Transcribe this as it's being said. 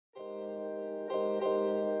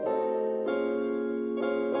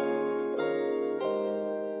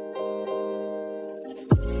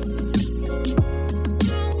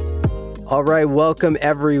All right, welcome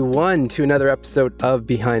everyone to another episode of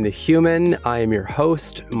Behind the Human. I am your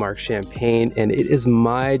host, Mark Champagne, and it is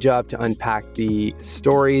my job to unpack the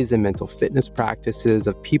stories and mental fitness practices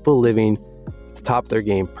of people living at the top of their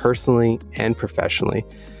game personally and professionally.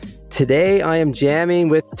 Today, I am jamming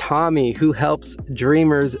with Tommy, who helps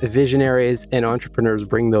dreamers, visionaries, and entrepreneurs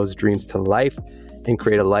bring those dreams to life and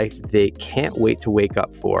create a life they can't wait to wake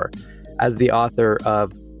up for. As the author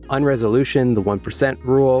of Unresolution, The 1%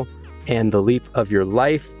 Rule, and The Leap of Your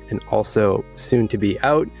Life, and also soon to be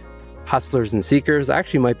out, Hustlers and Seekers.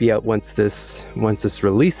 Actually might be out once this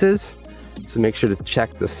releases, so make sure to check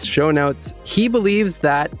the show notes. He believes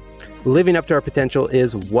that living up to our potential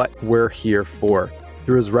is what we're here for.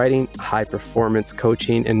 Through his writing, high performance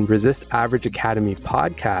coaching, and Resist Average Academy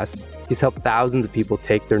podcast, he's helped thousands of people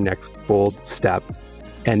take their next bold step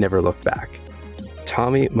and never look back.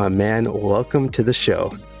 Tommy, my man, welcome to the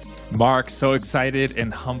show. Mark, so excited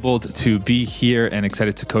and humbled to be here and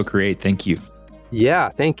excited to co-create. Thank you. Yeah,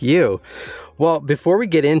 thank you. Well, before we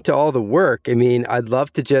get into all the work, I'd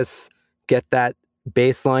love to just get that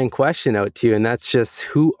baseline question out to you, and that's just,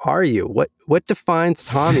 who are you? What defines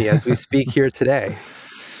Tommy as we speak here today?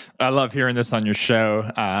 I love hearing this on your show.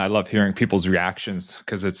 I love hearing people's reactions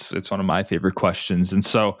because it's one of my favorite questions. And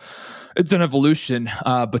so it's an evolution.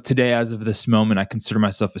 But today, as of this moment, I consider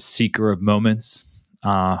myself a seeker of moments.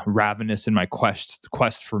 Ravenous in my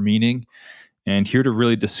quest for meaning, and here to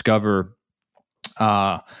really discover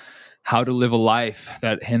how to live a life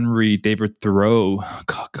that Henry David Thoreau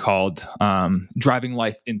called driving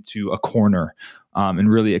life into a corner,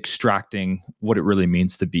 and really extracting what it really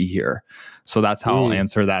means to be here. So that's how I'll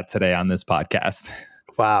answer that today on this podcast.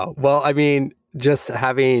 Wow. Well, just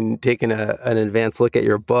having taken an advanced look at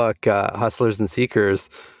your book, Hustlers and Seekers,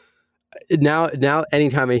 Now,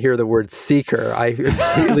 anytime I hear the word seeker, I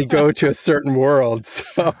immediately go to a certain world.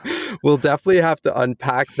 So we'll definitely have to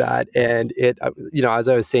unpack that. And as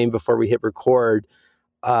I was saying before we hit record,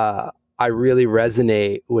 I really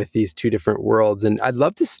resonate with these two different worlds. And I'd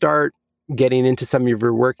love to start getting into some of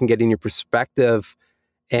your work and getting your perspective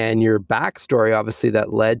and your backstory, obviously,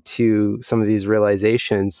 that led to some of these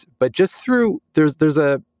realizations. But just through, there's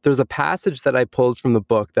a passage that I pulled from the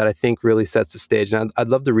book that I think really sets the stage, and I'd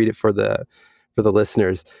love to read it for the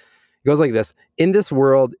listeners. It goes like this: in this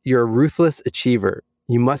world, you're a ruthless achiever.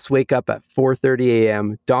 You must wake up at 4:30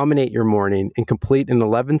 a.m., dominate your morning, and complete an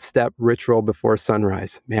 11-step ritual before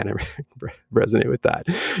sunrise. Man, I resonate with that.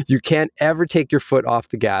 You can't ever take your foot off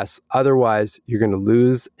the gas. Otherwise, you're going to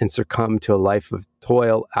lose and succumb to a life of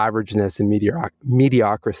toil, averageness, and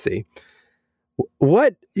mediocrity.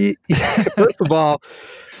 What? First of all,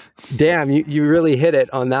 damn, you really hit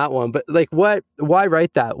it on that one. But why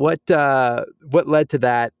write that? What led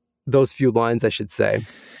to those few lines, I should say?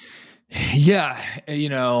 Yeah,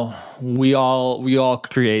 we all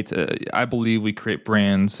create, I believe we create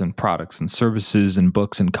brands and products and services and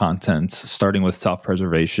books and content, starting with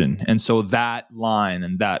self-preservation. And so that line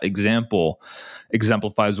and that example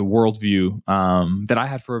exemplifies a worldview that I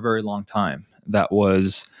had for a very long time. That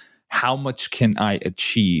was, how much can I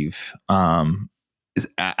achieve is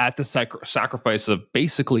at the sacrifice of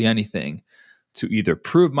basically anything to either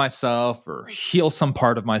prove myself or heal some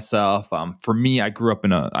part of myself. For me, I grew up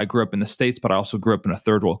in the States, but I also grew up in a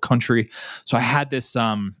third world country. So I had this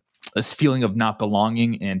feeling of not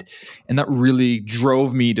belonging, and that really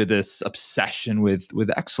drove me to this obsession with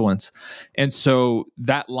excellence. And so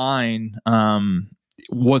that line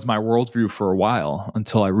was my worldview for a while,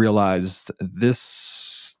 until I realized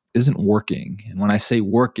this isn't working. And when I say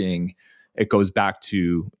working, it goes back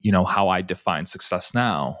to, how I define success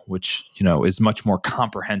now, which, is much more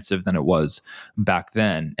comprehensive than it was back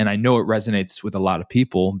then. And I know it resonates with a lot of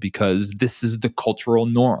people because this is the cultural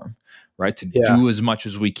norm, right? To do as much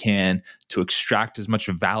as we can, to extract as much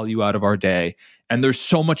value out of our day. And there's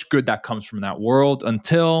so much good that comes from that world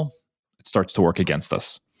until it starts to work against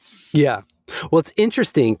us. Yeah. Well, it's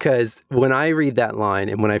interesting because when I read that line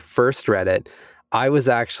and when I first read it, I was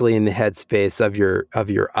actually in the headspace of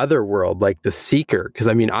your other world, like the seeker. Because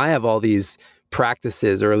I have all these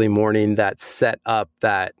practices early morning that set up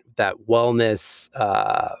that wellness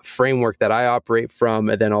framework that I operate from,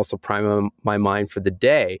 and then also prime my mind for the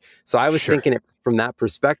day. So I was thinking it from that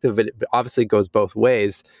perspective. It obviously goes both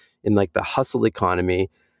ways in like the hustle economy.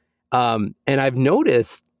 And I've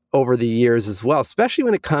noticed over the years as well, especially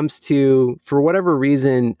when it comes to, for whatever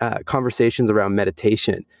reason, conversations around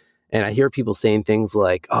meditation. And I hear people saying things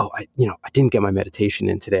like, "Oh, I didn't get my meditation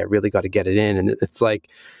in today. I really got to get it in." And it's like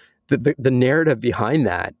the narrative behind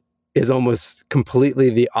that is almost completely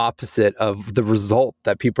the opposite of the result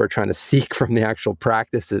that people are trying to seek from the actual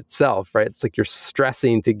practice itself, right? It's like you're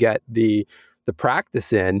stressing to get the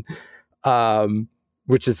practice in,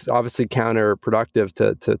 which is obviously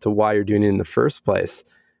counterproductive to why you're doing it in the first place.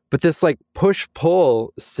 But this like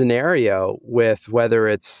push-pull scenario with whether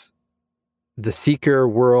it's the seeker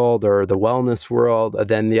world or the wellness world, and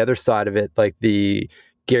then the other side of it, like the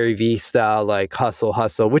Gary Vee style, like hustle,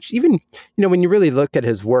 which even, when you really look at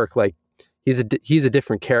his work, like he's a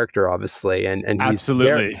different character, obviously. And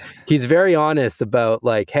absolutely, he's very honest about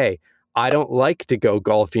like, hey, I don't like to go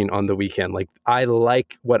golfing on the weekend. Like I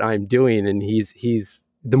like what I'm doing. And he's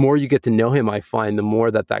the more you get to know him, I find the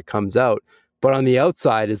more that comes out. But on the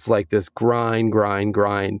outside is like this grind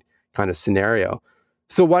kind of scenario.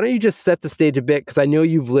 So why don't you just set the stage a bit? Because I know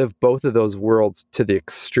you've lived both of those worlds to the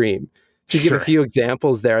extreme. To give a few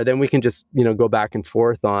examples there, then we can just go back and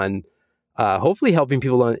forth on hopefully helping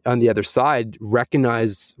people on the other side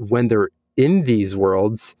recognize when they're in these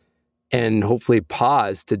worlds and hopefully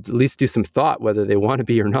pause to at least do some thought whether they want to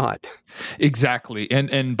be or not. Exactly.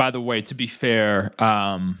 And by the way, to be fair,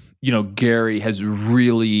 Gary has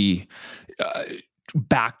really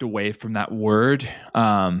backed away from that word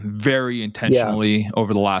very intentionally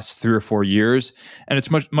over the last 3 or 4 years, and it's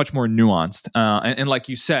much more nuanced. And like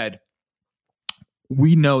you said,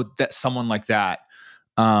 we know that someone like that,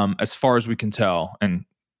 as far as we can tell, and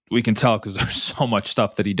we can tell because there's so much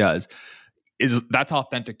stuff that he does, that's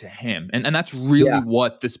authentic to him. And that's really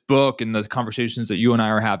what this book and the conversations that you and I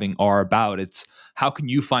are having are about. It's how can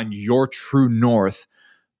you find your true north,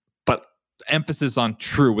 but emphasis on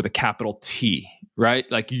true with a capital T, right?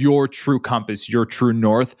 Like your true compass, your true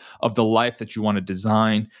north of the life that you want to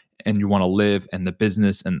design and you want to live, and the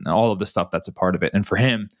business and all of the stuff that's a part of it. And for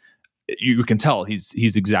him, you can tell he's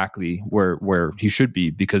exactly where he should be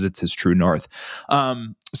because it's his true north.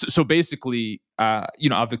 So basically,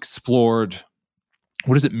 I've explored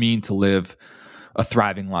what does it mean to live a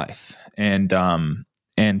thriving life, and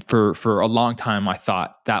for a long time I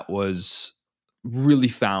thought that was really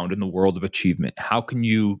found in the world of achievement. How can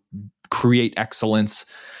you create excellence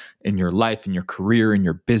in your life, in your career, in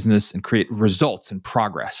your business, and create results and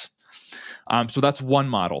progress? So that's one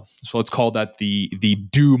model. So let's call that the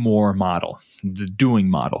do more model, the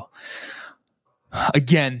doing model.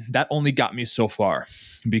 Again, that only got me so far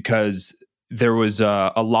because there was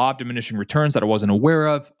a law of diminishing returns that I wasn't aware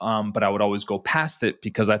of, but I would always go past it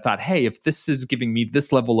because I thought, hey, if this is giving me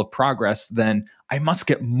this level of progress, then I must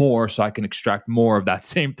get more so I can extract more of that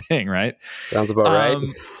same thing, right? Sounds about right.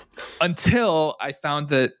 Until I found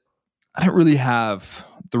that I don't really have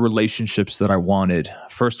the relationships that I wanted,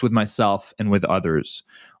 first with myself and with others.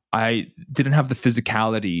 I didn't have the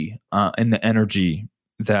physicality and the energy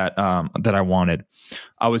that I wanted.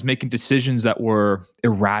 I was making decisions that were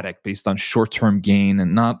erratic based on short-term gain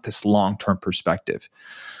and not this long-term perspective.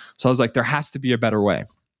 So I was like, there has to be a better way.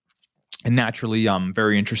 And naturally, I'm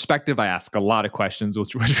very introspective. I ask a lot of questions,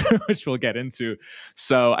 which we'll get into.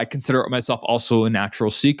 So I consider myself also a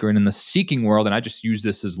natural seeker. And in the seeking world, and I just use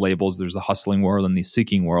this as labels, there's the hustling world and the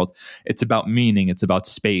seeking world. It's about meaning. It's about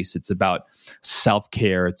space. It's about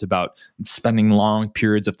self-care. It's about spending long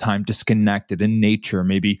periods of time disconnected in nature,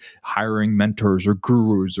 maybe hiring mentors or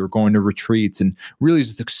gurus or going to retreats and really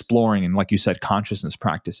just exploring and, like you said, consciousness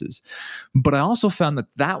practices. But I also found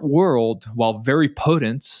that world, while very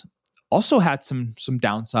potent, also had some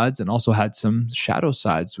downsides and also had some shadow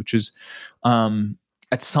sides, which is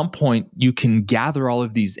at some point you can gather all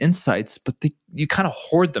of these insights, but you kind of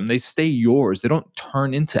hoard them. They stay yours. They don't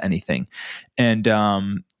turn into anything. And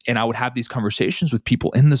I would have these conversations with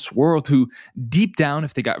people in this world who deep down,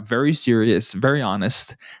 if they got very serious, very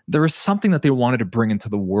honest, there was something that they wanted to bring into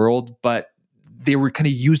the world, but they were kind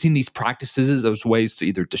of using these practices as ways to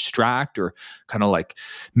either distract or kind of like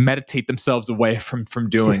meditate themselves away from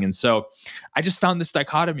doing. And so I just found this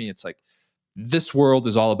dichotomy. It's like, this world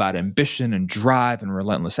is all about ambition and drive and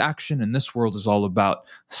relentless action. And this world is all about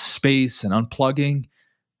space and unplugging.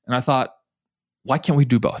 And I thought, why can't we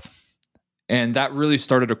do both? And that really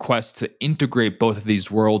started a quest to integrate both of these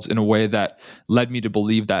worlds in a way that led me to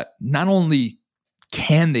believe that not only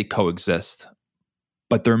can they coexist,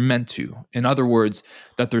 but they're meant to. In other words,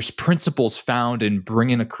 that there's principles found in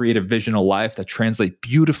bringing a creative vision of life that translate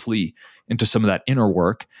beautifully into some of that inner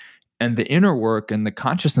work. And the inner work and the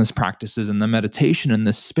consciousness practices and the meditation in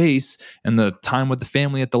this space and the time with the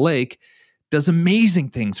family at the lake does amazing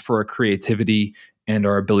things for our creativity and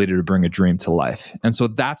our ability to bring a dream to life. And so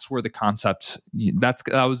that's where the concept, that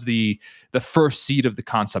was the first seed of the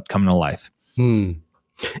concept coming to life.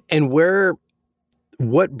 And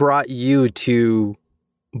what brought you to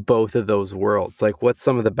both of those worlds? Like, what's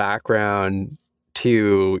some of the background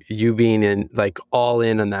to you being in, like, all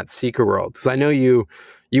in on that seeker world? Because I know you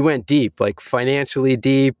went deep, like financially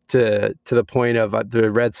deep, to the point of, I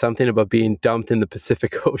read something about being dumped in the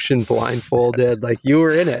Pacific Ocean blindfolded. Like, you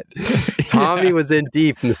were in it. Tommy was in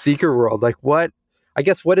deep in the seeker world. Like, what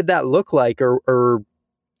did that look like, or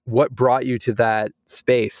what brought you to that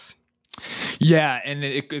space? Yeah, and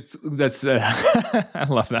that's I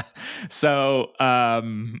love that. So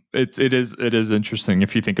it is interesting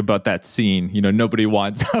if you think about that scene. You know, nobody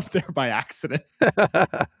winds up there by accident.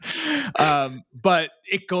 But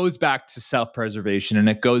it goes back to self-preservation, and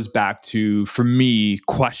it goes back to, for me,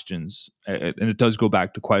 questions. And it does go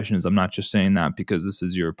back to questions. I'm not just saying that because this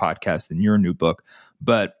is your podcast and your new book,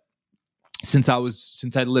 but since I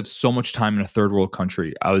lived so much time in a third world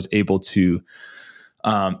country, I was able to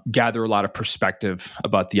gather a lot of perspective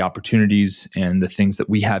about the opportunities and the things that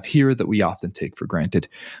we have here that we often take for granted.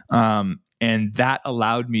 And that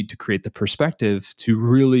allowed me to create the perspective to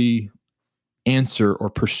really answer or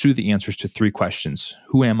pursue the answers to three questions.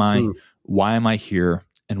 Who am I? Why am I here?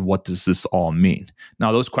 And what does this all mean?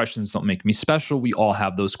 Now, those questions don't make me special. We all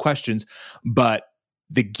have those questions. But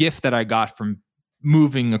the gift that I got from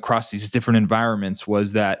moving across these different environments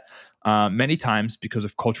was that many times, because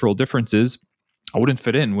of cultural differences, I wouldn't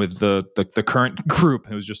fit in with the current group.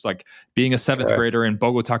 It was just like being a seventh grader in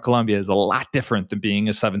Bogota, Colombia is a lot different than being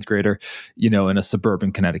a seventh grader, in a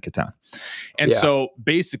suburban Connecticut town. And so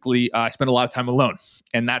basically I spent a lot of time alone,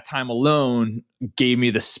 and that time alone gave me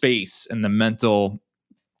the space and the mental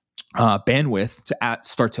bandwidth to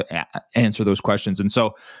start to answer those questions. And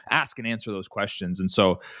so ask and answer those questions. And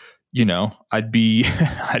so, I'd be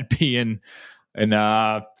in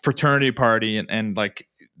a fraternity party and like,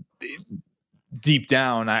 deep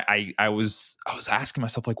down, I was asking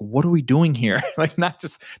myself, like, what are we doing here? Like, not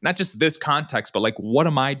just this context, but like, what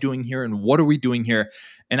am I doing here, and what are we doing here?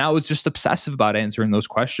 And I was just obsessive about answering those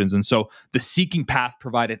questions. And so the seeking path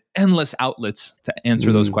provided endless outlets to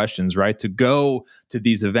answer those questions, right? To go to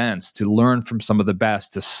these events, to learn from some of the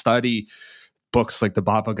best, to study books like the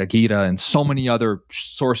Bhagavad Gita and so many other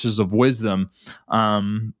sources of wisdom.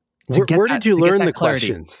 Where did you learn the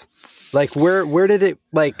questions? Like, where did it,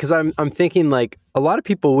 like, because I'm thinking, like, a lot of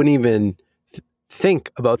people wouldn't even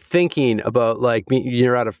thinking about like,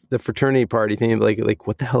 you're at the fraternity party thinking like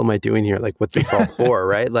what the hell am I doing here? Like, what's this all for?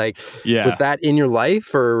 Right? Like, was that in your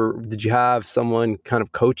life, or did you have someone kind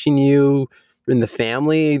of coaching you in the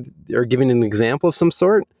family or giving an example of some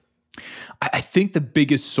sort? I think the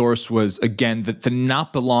biggest source was, again, that the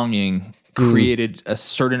not belonging created a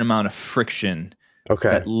certain amount of friction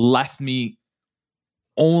that left me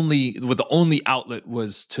the only outlet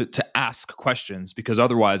was to ask questions, because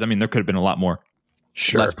otherwise, I mean, there could have been a lot more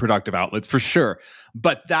less productive outlets for sure.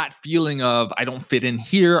 But that feeling of, I don't fit in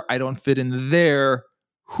here, I don't fit in there.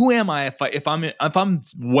 Who am I if I'm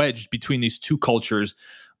wedged between these two cultures?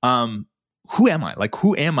 Who am I? Like,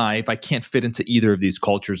 who am I if I can't fit into either of these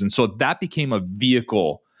cultures? And so that became a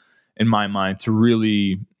vehicle in my mind to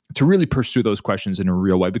really pursue those questions in a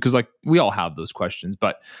real way, because like, we all have those questions,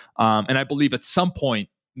 but and I believe at some point,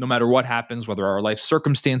 no matter what happens, whether our life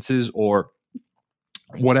circumstances or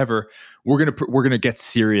whatever, we're gonna get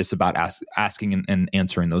serious about asking and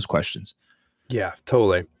answering those questions. Yeah,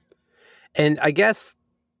 totally. And I guess,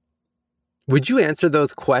 would you answer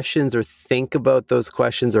those questions or think about those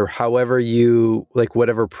questions, or however you, like,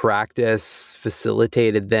 whatever practice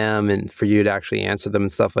facilitated them and for you to actually answer them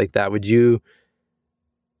and stuff like that? Would you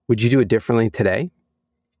do it differently today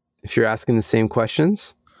if you're asking the same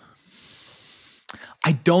questions?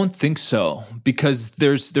 I don't think so, because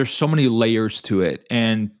there's so many layers to it.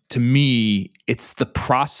 And to me, it's the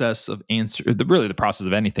process of really the process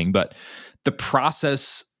of anything, but the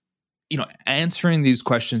process, answering these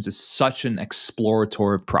questions is such an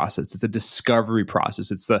exploratory process. It's a discovery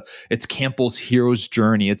process. It's Campbell's hero's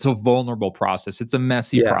journey. It's a vulnerable process. It's a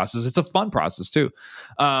messy process. It's a fun process too.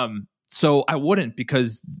 So I wouldn't,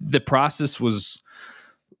 because the process was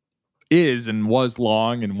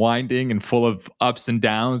long and winding and full of ups and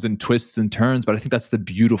downs and twists and turns. But I think that's the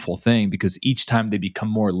beautiful thing, because each time they become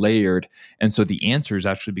more layered. And so the answers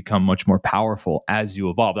actually become much more powerful as you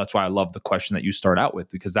evolve. That's why I love the question that you start out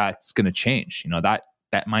with, because that's going to change.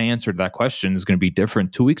 That my answer to that question is going to be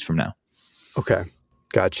different 2 weeks from now. Okay.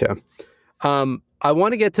 Gotcha. I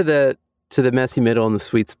want to get to the messy middle and the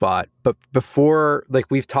sweet spot. But before, like,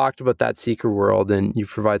 we've talked about that seeker world and you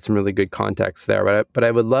provide some really good context there, but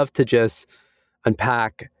I would love to just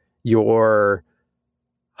unpack your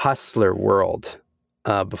hustler world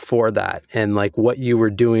before that, and like what you were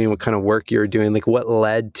doing, what kind of work you were doing, like what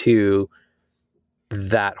led to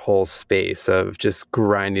that whole space of just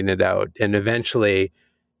grinding it out, and eventually,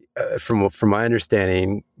 from my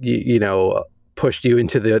understanding, pushed you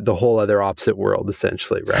into the whole other opposite world,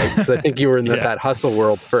 essentially, right? Because I think you were in that hustle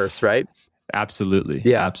world first, right? Absolutely.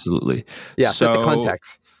 Yeah. Absolutely. Yeah. So the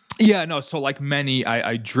context. Yeah, no. So like many,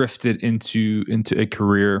 I drifted into a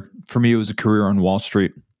career. For me, it was a career on Wall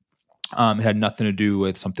Street. It had nothing to do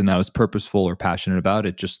with something that I was purposeful or passionate about.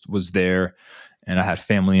 It just was there. And I had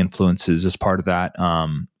family influences as part of that,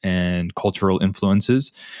 and cultural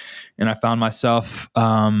influences. And I found myself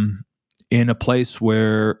in a place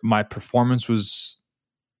where my performance was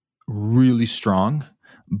really strong,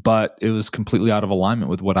 but it was completely out of alignment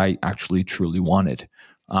with what I actually truly wanted.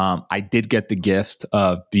 I did get the gift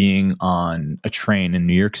of being on a train in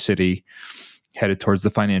New York City, headed towards the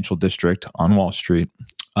financial district on Wall Street,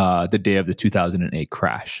 the day of the 2008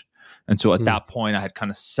 crash. And so at that point, I had kind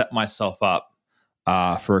of set myself up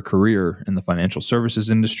for a career in the financial services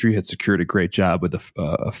industry, had secured a great job with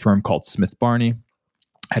a firm called Smith Barney,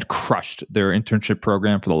 had crushed their internship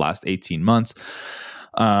program for the last 18 months.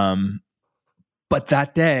 But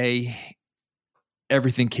that day,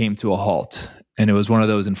 everything came to a halt. And it was one of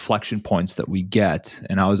those inflection points that we get.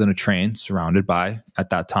 And I was on a train surrounded by, at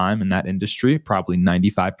that time in that industry, probably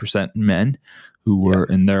 95% men who were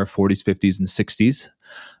in their 40s, 50s, and 60s.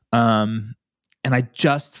 And I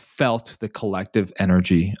just felt the collective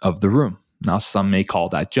energy of the room. Now, some may call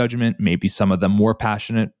that judgment. Maybe some of them were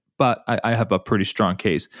passionate, but I have a pretty strong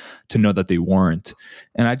case to know that they weren't.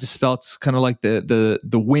 And I just felt kind of like the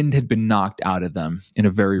wind had been knocked out of them in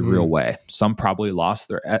a very real way. Some probably lost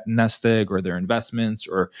their nest egg or their investments,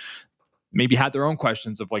 or maybe had their own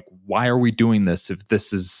questions of like, why are we doing this if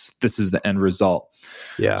this is the end result?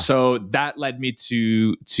 Yeah. So that led me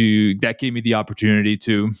to that gave me the opportunity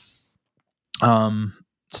to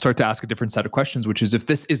start to ask a different set of questions, which is, if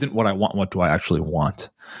this isn't what I want, what do I actually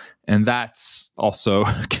want? And that's also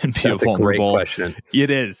can be a vulnerable question.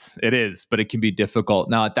 It is, but it can be difficult.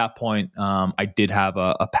 Now, at that point, I did have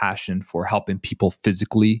a passion for helping people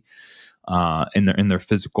physically, in their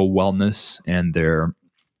physical wellness and their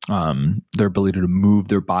ability to move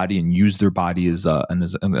their body and use their body as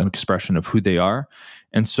an expression of who they are.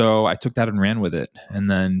 And so I took that and ran with it. And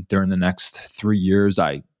then during the next 3 years,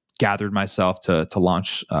 I gathered myself to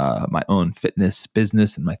launch my own fitness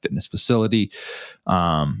business and my fitness facility.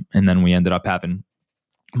 And then we ended up having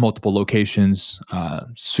multiple locations,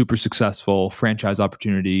 super successful franchise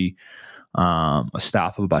opportunity, a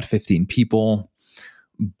staff of about 15 people.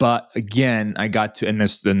 But again, I got to, and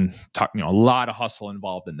there's been a lot of hustle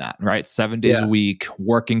involved in that, right? 7 days a week,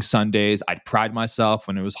 working Sundays. I'd pride myself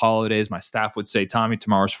when it was holidays. My staff would say, Tommy,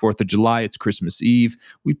 tomorrow's 4th of July. It's Christmas Eve.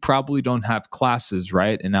 We probably don't have classes,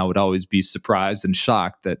 right? And I would always be surprised and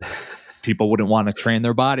shocked that people wouldn't want to train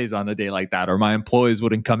their bodies on a day like that, or my employees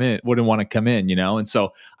wouldn't want to come in, And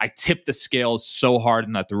so I tipped the scales so hard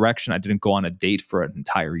in that direction. I didn't go on a date for an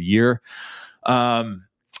entire year.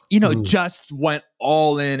 Just went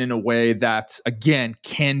all in a way that, again,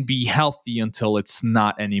 can be healthy until it's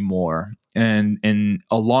not anymore. And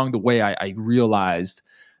along the way, I realized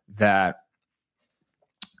that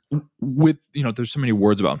with, there's so many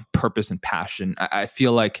words about purpose and passion. I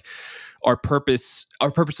feel like our purpose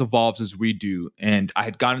evolves as we do. And I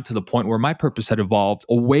had gotten to the point where my purpose had evolved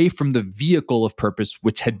away from the vehicle of purpose,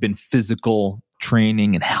 which had been physical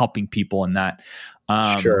training and helping people in that.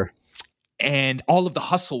 Sure. And all of the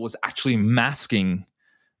hustle was actually masking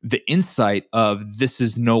the insight of, this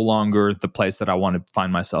is no longer the place that I want to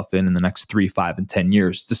find myself in the next 3, 5, and 10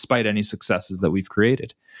 years, despite any successes that we've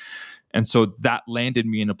created. And so that landed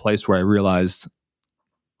me in a place where I realized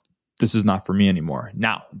this is not for me anymore.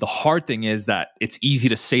 Now, the hard thing is that it's easy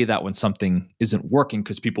to say that when something isn't working,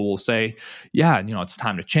 because people will say, yeah, it's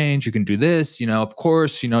time to change. You can do this. Of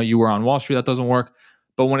course, you were on Wall Street. That doesn't work.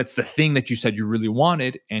 But when it's the thing that you said you really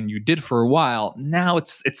wanted and you did for a while, now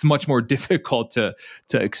it's much more difficult to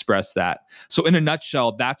express that. So in a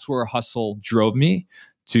nutshell, that's where hustle drove me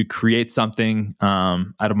to create something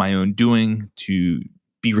out of my own doing, to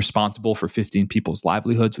be responsible for 15 people's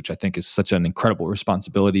livelihoods, which I think is such an incredible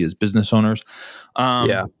responsibility as business owners.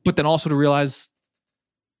 But then also to realize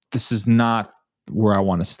this is not where I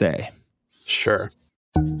want to stay. Sure.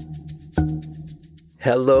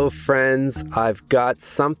 Hello, friends. I've got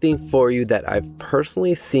something for you that I've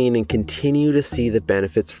personally seen and continue to see the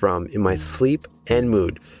benefits from in my sleep and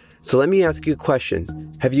mood. So let me ask you a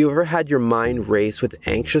question. Have you ever had your mind race with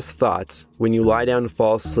anxious thoughts when you lie down to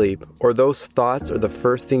fall asleep, or those thoughts are the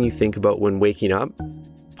first thing you think about when waking up?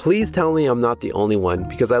 Please tell me I'm not the only one,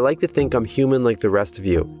 because I like to think I'm human like the rest of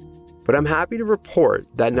you. But I'm happy to report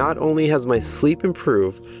that not only has my sleep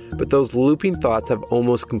improved, but those looping thoughts have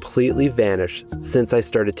almost completely vanished since I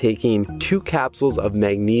started taking 2 capsules of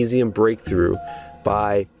Magnesium Breakthrough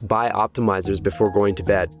by Bioptimizers before going to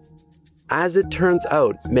bed. As it turns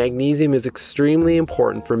out, magnesium is extremely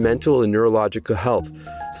important for mental and neurological health.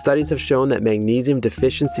 Studies have shown that magnesium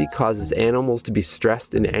deficiency causes animals to be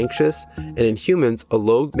stressed and anxious, and in humans, a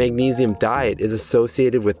low magnesium diet is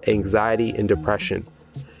associated with anxiety and depression.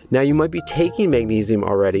 Now, you might be taking magnesium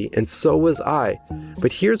already, and so was I,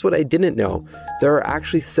 but here's what I didn't know. There are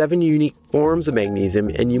actually 7 unique forms of magnesium,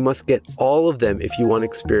 and you must get all of them if you want to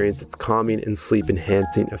experience its calming and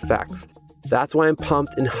sleep-enhancing effects. That's why I'm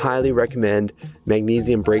pumped and highly recommend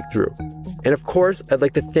Magnesium Breakthrough. And of course, I'd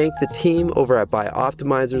like to thank the team over at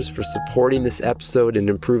Bioptimizers for supporting this episode and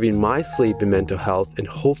improving my sleep and mental health, and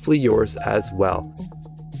hopefully yours as well.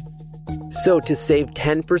 So to save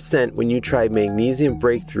 10% when you try Magnesium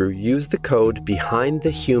Breakthrough, use the code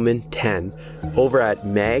BehindTheHuman10 over at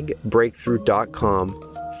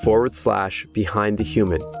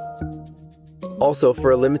magbreakthrough.com/BehindTheHuman. Also,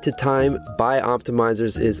 for a limited time,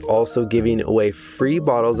 Bioptimizers is also giving away free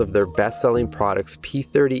bottles of their best-selling products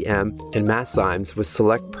P30M and Masszymes with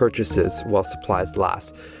select purchases while supplies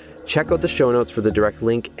last. Check out the show notes for the direct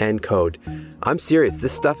link and code. I'm serious,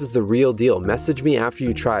 this stuff is the real deal. Message me after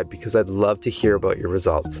you try it because I'd love to hear about your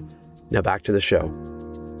results. Now back to the show.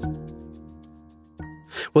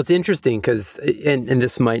 Well, it's interesting because, and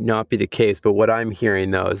this might not be the case, but what I'm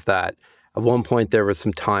hearing though is that at one point there was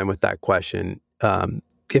some time with that question.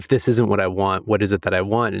 If this isn't what I want, what is it that I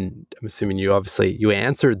want? And I'm assuming you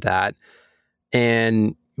answered that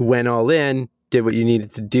and went all in, did what you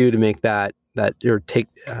needed to do to make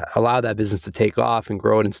allow that business to take off and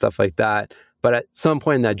grow it and stuff like that. But at some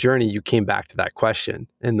point in that journey, you came back to that question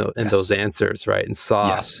and those answers, right? And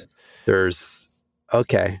saw there's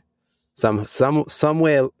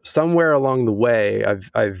somewhere along the way,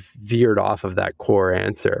 I've veered off of that core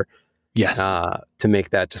answer. Yes. To make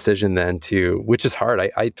that decision then which is hard. I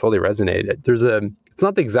totally resonate. It's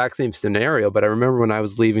not the exact same scenario, but I remember when I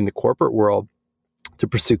was leaving the corporate world to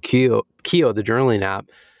pursue Keo, the journaling app,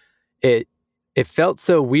 it felt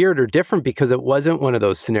so weird or different because it wasn't one of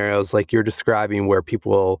those scenarios like you're describing where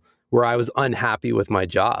I was unhappy with my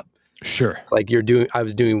job. Sure. It's like I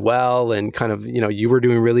was doing well and kind of, you were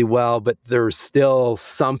doing really well, but there was still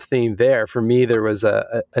something there. For me, there was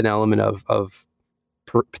an element of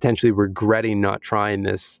potentially regretting not trying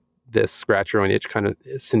this scratch your own itch kind of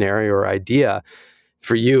scenario or idea.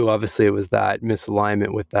 For you, obviously, it was that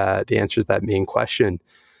misalignment with the answer to that main question.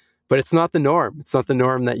 But it's not the norm. It's not the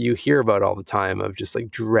norm that you hear about all the time of just like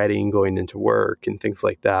dreading going into work and things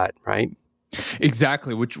like that, right?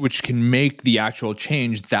 Exactly, which can make the actual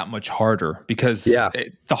change that much harder because the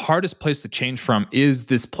hardest place to change from is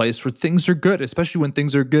this place where things are good, especially when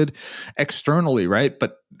things are good externally, right?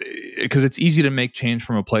 But because it's easy to make change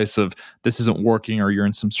from a place of this isn't working or you're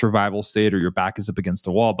in some survival state or your back is up against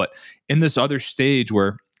the wall. But in this other stage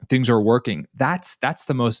where things are working, that's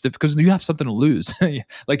the most difficult because you have something to lose.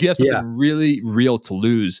 Like you have something really real to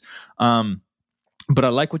lose. But I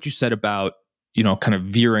like what you said about kind of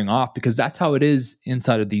veering off because that's how it is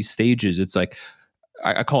inside of these stages. It's like,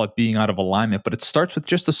 I call it being out of alignment, but it starts with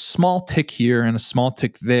just a small tick here and a small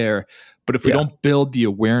tick there. But if we don't build the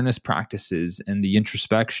awareness practices and the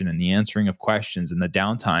introspection and the answering of questions and the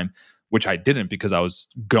downtime, which I didn't because I was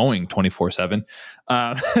going 24/7,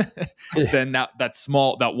 then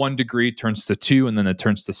that 1 degree turns to 2 and then it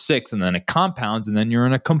turns to 6 and then it compounds and then you're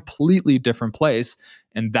in a completely different place.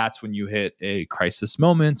 And that's when you hit a crisis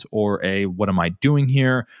moment or a what am I doing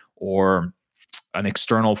here or an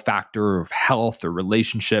external factor of health or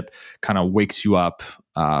relationship kind of wakes you up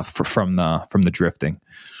from the drifting.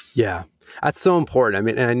 Yeah, that's so important. I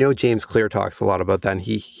mean, and I know James Clear talks a lot about that, and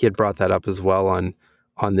he had brought that up as well on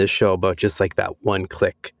this show about just like that 1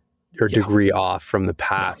 click or degree off from the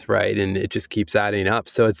path, right? And it just keeps adding up.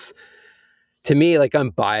 So it's, to me, like I'm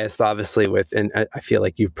biased obviously with, and I feel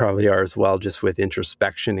like you probably are as well, just with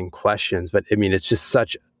introspection and questions. But I mean, it's just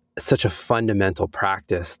such a fundamental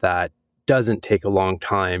practice that doesn't take a long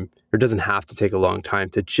time or doesn't have to take a long time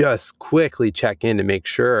to just quickly check in to make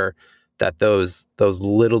sure that those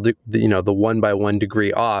little, the 1 by 1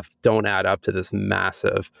 degree off don't add up to this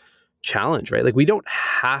massive challenge, right? Like we don't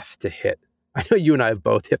have to hit, I know you and I have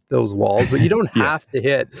both hit those walls, but you don't have to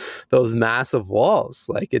hit those massive walls.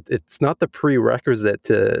 Like it's not the prerequisite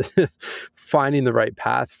to finding the right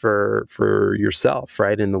path for yourself,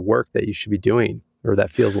 right? In the work that you should be doing or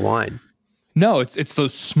that feels aligned. No, it's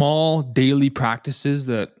those small daily practices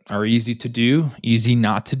that are easy to do, easy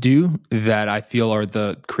not to do, that I feel are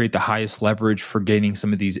create the highest leverage for gaining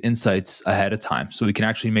some of these insights ahead of time. So we can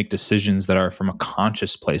actually make decisions that are from a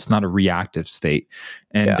conscious place, not a reactive state.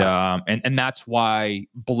 And and that's why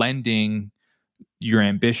blending your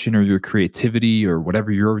ambition or your creativity or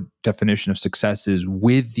whatever your definition of success is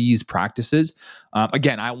with these practices.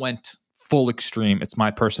 Again, I went full extreme. It's my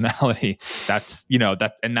personality. That's,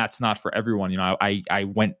 and that's not for everyone. I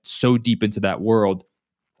went so deep into that world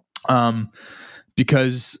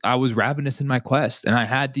because I was ravenous in my quest, and I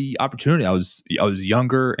had the opportunity. I was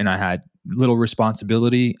younger, and I had little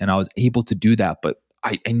responsibility, and I was able to do that. But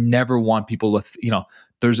I never want people to,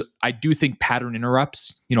 I do think pattern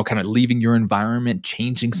interrupts, kind of leaving your environment,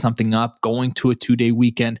 changing something up, going to a 2-day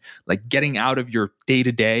weekend, like getting out of your day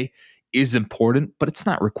to day is important, but it's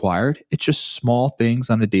not required. It's just small things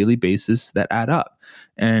on a daily basis that add up.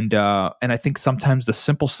 And I think sometimes the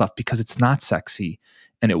simple stuff, because it's not sexy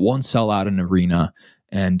and it won't sell out an arena,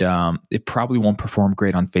 and it probably won't perform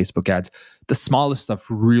great on Facebook ads, the smallest stuff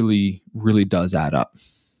really, really does add up.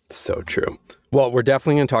 So true. Well, we're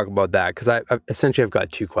definitely going to talk about that, because I've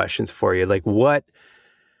got 2 questions for you. Like, what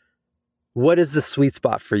is the sweet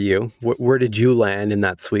spot for you? Where did you land in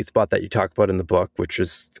that sweet spot that you talk about in the book, which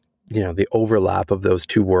is, the overlap of those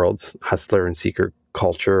 2 worlds, hustler and seeker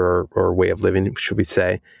culture, or way of living, should we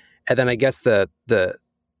say? And then I guess the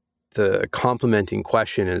complementing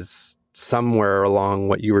question is somewhere along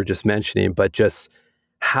what you were just mentioning, but just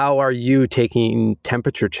how are you taking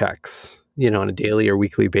temperature checks, on a daily or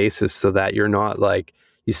weekly basis, so that you're not, like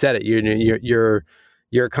you said it,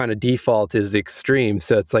 your kind of default is the extreme.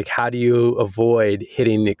 So it's like, how do you avoid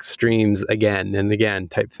hitting the extremes again and again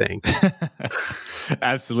type thing?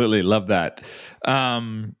 Absolutely. Love that.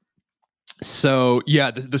 So yeah,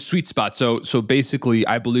 the sweet spot. So basically,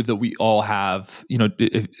 I believe that we all have,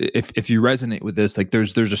 if you resonate with this, like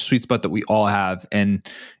there's a sweet spot that we all have, and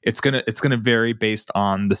it's gonna vary based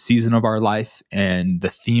on the season of our life and the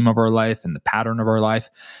theme of our life and the pattern of our life,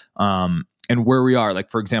 and where we are. Like,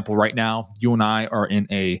 for example, right now, you and I are in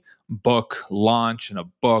a book launch, and a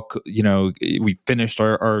book, we finished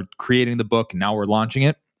our creating the book, and now we're launching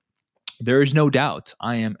it. There is no doubt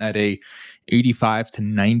I am at a 85 to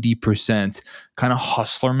 90% kind of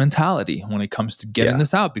hustler mentality when it comes to getting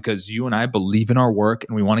this out, because you and I believe in our work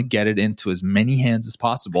and we want to get it into as many hands as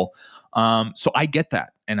possible. So I get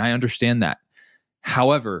that and I understand that.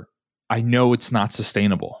 However, I know it's not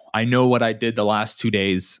sustainable. I know what I did the last 2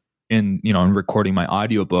 days in recording my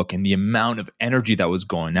audiobook, and the amount of energy that was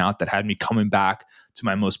going out that had me coming back to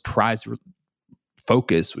my most prized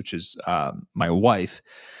focus, which is my wife.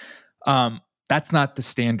 That's not the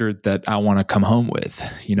standard that I want to come home with,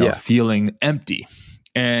 feeling empty.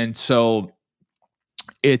 And so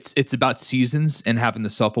it's about seasons and having the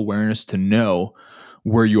self-awareness to know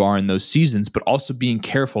where you are in those seasons, but also being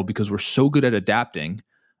careful, because we're so good at adapting.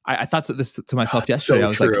 I thought this to myself yesterday. So I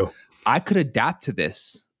was true. like, I could adapt to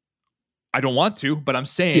this. I don't want to, but I'm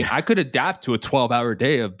saying I could adapt to a 12-hour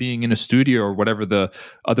day of being in a studio or whatever the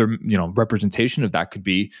other, representation of that could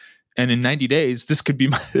be. And in 90 days, this could be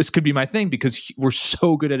my thing, because we're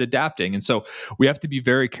so good at adapting. And so we have to be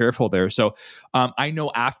very careful there. So I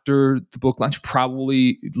know after the book launch,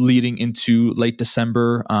 probably leading into late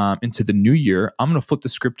December, into the new year, I'm going to flip the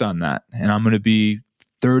script on that. And I'm going to be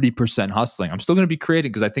 30% hustling. I'm still going to be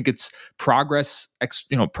creating, because I think it's progress,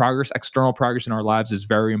 external progress in our lives is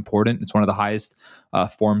very important. It's one of the highest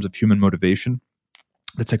forms of human motivation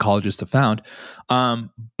that psychologists have found.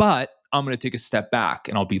 But I'm going to take a step back,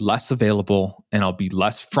 and I'll be less available, and I'll be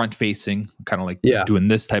less front facing, kind of like doing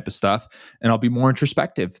this type of stuff. And I'll be more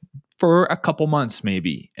introspective for a couple months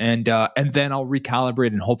maybe. And then I'll recalibrate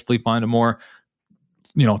and hopefully find a more,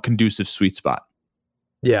 conducive sweet spot.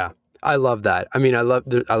 Yeah. I love that. I mean, I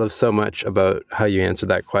love so much about how you answered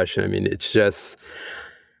that question. I mean, it's just,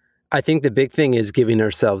 I think the big thing is giving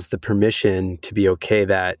ourselves the permission to be okay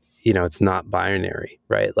that, it's not binary,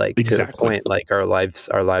 right? Like exactly. To the point, like our lives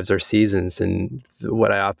are seasons. And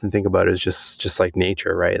what I often think about is just like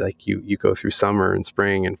nature, right? Like you go through summer and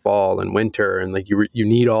spring and fall and winter, and like you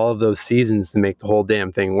need all of those seasons to make the whole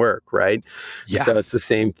damn thing work, right? Yeah. So it's the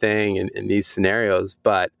same thing in these scenarios.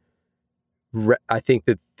 But I think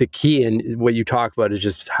that the key in what you talk about is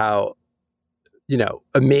just how,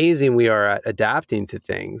 amazing we are at adapting to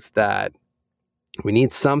things, that we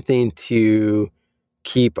need something to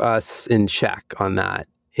keep us in check on that.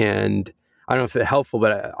 And I don't know if it's helpful,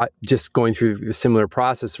 but I just going through a similar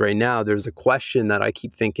process right now, there's a question that I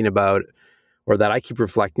keep thinking about, or that I keep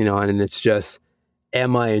reflecting on, and it's just,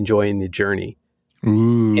 am I enjoying the journey?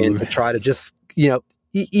 Ooh. And to try to just,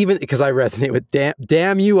 even because I resonate with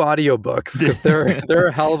damn you audiobooks, because they're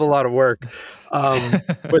a hell of a lot of work.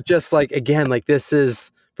 But just like, again, like this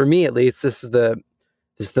is, for me at least, this is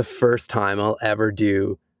the first time I'll ever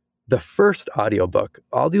do the first audiobook.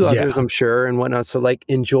 I'll do others, I'm sure, and whatnot. So like,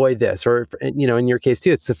 enjoy this. Or, you know, in your case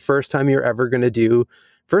too, it's the first time you're ever going to do,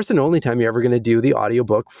 first and only time you're ever going to do the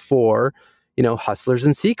audiobook for, you know, Hustlers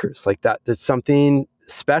and Seekers. Like that, there's something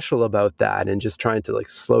special about that, and just trying to like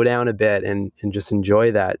slow down a bit and just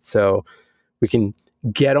enjoy that. So we can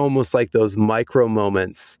get almost like those micro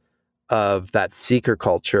moments of that seeker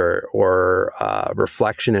culture or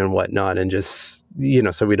reflection and whatnot, and just, you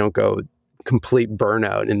know, so we don't go complete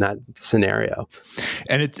burnout in that scenario.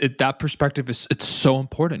 And it's that perspective it's so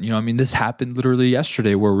important. You know, I mean, this happened literally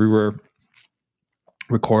yesterday where we were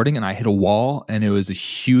recording and I hit a wall, and it was a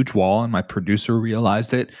huge wall, and my producer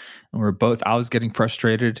realized it, and I was getting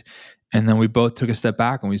frustrated, and then we both took a step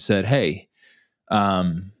back and we said, hey,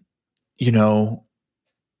 you know,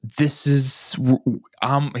 this is,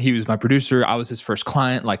 he was my producer, I was his first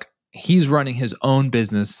client. Like, he's running his own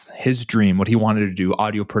business, his dream, what he wanted to do,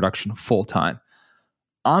 audio production full time.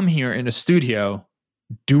 I'm here in a studio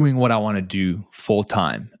doing what I want to do full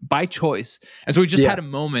time by choice. And so we just had a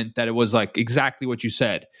moment that it was like exactly what you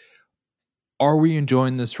said. Are we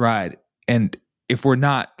enjoying this ride? And if we're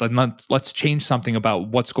not, let's change something about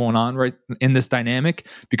what's going on right in this dynamic,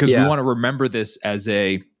 because we want to remember this as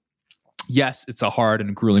yes, it's a hard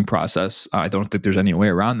and grueling process. I don't think there's any way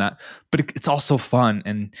around that, but it's also fun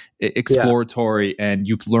and exploratory, and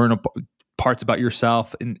you learn parts about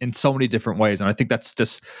yourself in so many different ways. And I think that's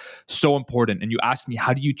just so important. And you asked me,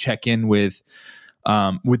 how do you check in with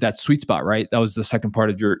that sweet spot, right? That was the second part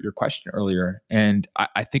of your question earlier. And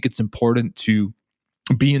I think it's important to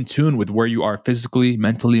be in tune with where you are physically,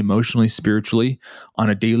 mentally, emotionally, spiritually on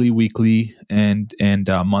a daily, weekly, and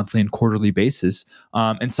monthly and quarterly basis.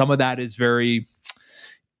 And some of that is very,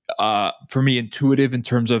 for me, intuitive in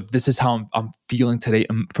terms of this is how I'm feeling today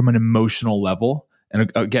from an emotional level.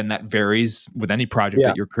 And again, that varies with any project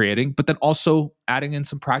that you're creating, but then also adding in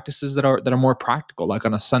some practices that are more practical. Like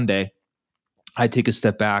on a Sunday, I take a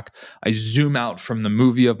step back. I zoom out from the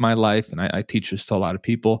movie of my life, and I teach this to a lot of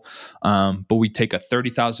people. But we take a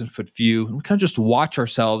 30,000 foot view, and we kind of just watch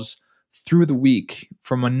ourselves through the week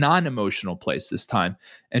from a non-emotional place this time,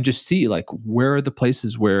 and just see like, where are the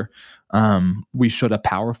places where we showed up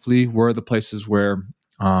powerfully? Where are the places where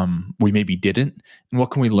we maybe didn't, and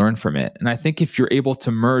what can we learn from it? And I think if you're able to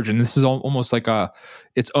merge, and this is almost like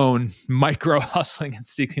its own micro hustling and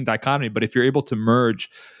seeking dichotomy, but if you're able to merge,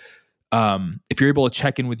 if you're able to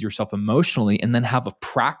check in with yourself emotionally and then have a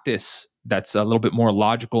practice that's a little bit more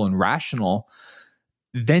logical and rational,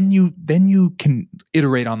 then you can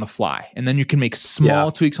iterate on the fly, and then you can make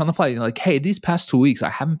small tweaks on the fly. You're like, hey, these past 2 weeks, I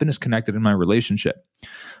haven't been as connected in my relationship.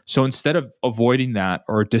 So instead of avoiding that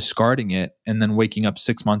or discarding it and then waking up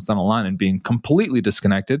 6 months down the line and being completely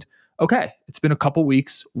disconnected, okay, it's been a couple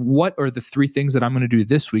weeks. What are the 3 things that I'm going to do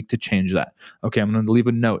this week to change that? Okay, I'm going to leave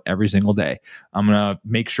a note every single day. I'm going to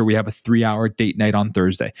make sure we have a 3-hour date night on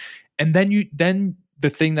Thursday. And then the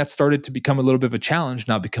thing that started to become a little bit of a challenge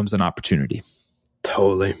now becomes an opportunity.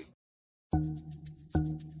 Totally.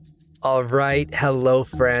 All right. Hello,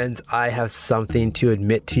 friends. I have something to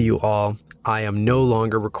admit to you all. I am no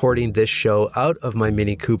longer recording this show out of my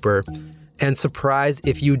Mini Cooper. And surprise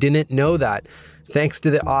if you didn't know that. Thanks to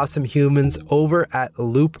the awesome humans over at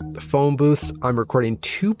Loop Phone Booths, I'm recording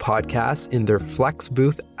 2 podcasts in their Flex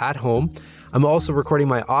booth at home. I'm also recording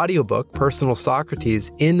my audiobook, Personal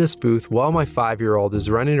Socrates, in this booth while my 5-year-old is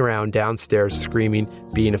running around downstairs screaming,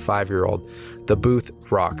 being a 5-year-old. The booth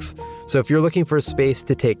rocks. So if you're looking for a space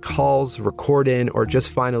to take calls, record in, or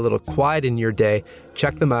just find a little quiet in your day,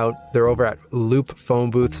 check them out. They're over at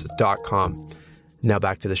loopphonebooths.com. Now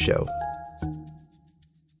back to the show.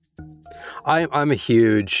 I'm a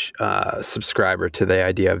huge subscriber to the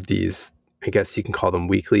idea of these, I guess you can call them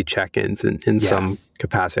weekly check-ins in some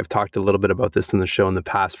capacity. I've talked a little bit about this in the show in the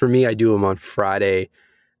past. For me, I do them on Friday,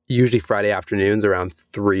 usually Friday afternoons around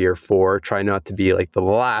 3 or 4. Try not to be like the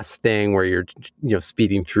last thing where you're,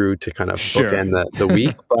 speeding through to kind of bookend the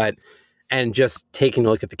week, and just taking a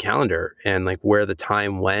look at the calendar and like where the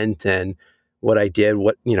time went and what I did,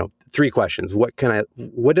 3 questions. What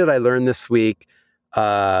did I learn this week?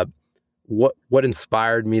 What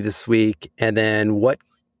inspired me this week? And then what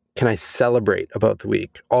can I celebrate about the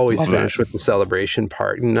week? Always finish with the celebration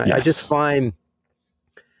part. And I just find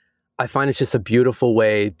it's just a beautiful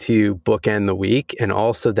way to bookend the week, and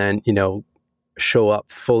also then, show up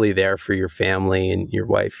fully there for your family and your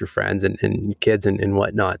wife, your friends, and your kids and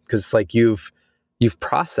whatnot. Because like you've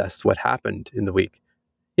processed what happened in the week.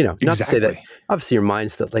 Not to say that Exactly. obviously your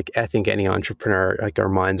mind's still like, I think any entrepreneur, like our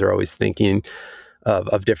minds are always thinking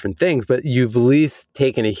of different things, but you've at least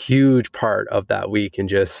taken a huge part of that week and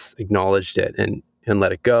just acknowledged it and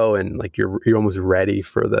let it go. And like, you're almost ready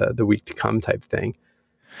for the week to come type thing.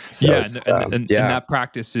 So Yeah, it's, and that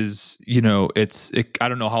practice is, I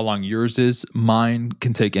don't know how long yours is. Mine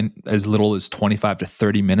can take as little as 25 to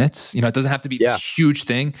 30 minutes. It doesn't have to be Yeah. this huge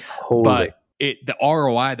thing, totally. but the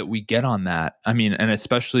ROI that we get on that, I mean, and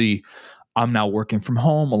especially I'm now working from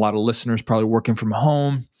home. A lot of listeners probably working from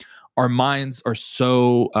home. Our minds are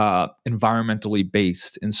so environmentally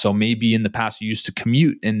based, and so maybe in the past you used to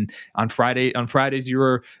commute, and on Fridays you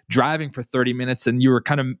were driving for 30 minutes, and you were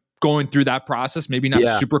kind of going through that process, maybe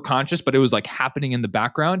not super conscious, but it was like happening in the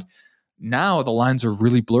background. Now the lines are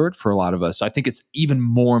really blurred for a lot of us. So I think it's even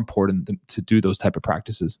more important to do those type of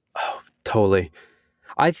practices. Oh, totally.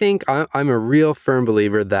 I think I'm a real firm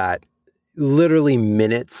believer that literally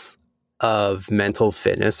minutes of mental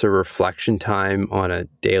fitness or reflection time on a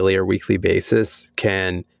daily or weekly basis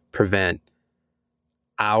can prevent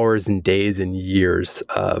hours and days and years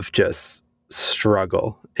of just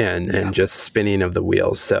struggle and just spinning of the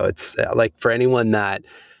wheels. So it's like, for anyone that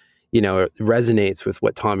resonates with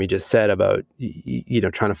what Tommy just said about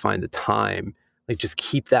trying to find the time, like, just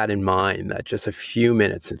keep that in mind, that just a few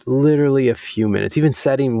minutes, it's literally a few minutes, even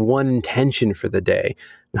setting one intention for the day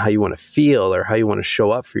and how you want to feel or how you want to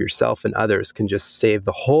show up for yourself and others can just save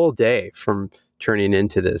the whole day from turning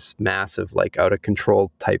into this massive, like, out of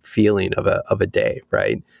control type feeling of a day,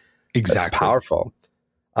 right? Exactly. That's powerful.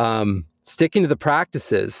 Sticking to the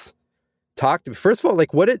practices, first of all,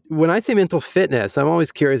 like, when I say mental fitness, I'm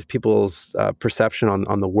always curious people's perception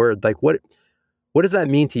on the word. Like, what does that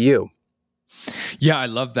mean to you? Yeah, I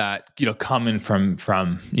love that. Coming from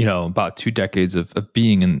about 2 decades of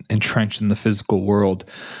being entrenched in the physical world.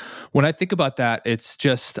 When I think about that, it's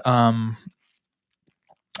just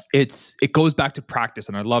it goes back to practice,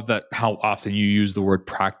 and I love that how often you use the word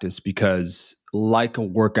practice, because like a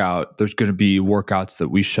workout, there's going to be workouts that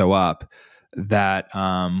we show up that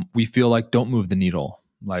we feel like don't move the needle,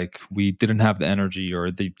 like we didn't have the energy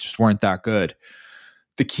or they just weren't that good.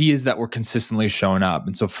 The key is that we're consistently showing up.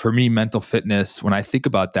 And so for me, mental fitness, when I think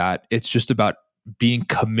about that, it's just about being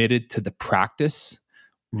committed to the practice,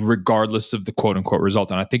 regardless of the quote unquote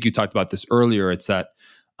result. And I think you talked about this earlier. It's that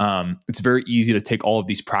it's very easy to take all of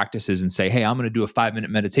these practices and say, hey, I'm going to do a 5-minute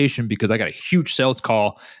meditation because I got a huge sales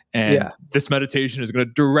call, and this meditation is going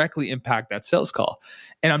to directly impact that sales call.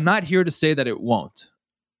 And I'm not here to say that it won't,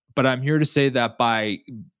 but I'm here to say that by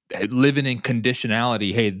living in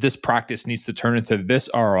conditionality, hey, this practice needs to turn into this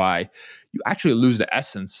ROI, you actually lose the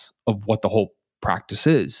essence of what the whole practice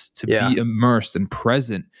is, to be immersed and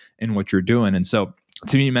present in what you're doing. And so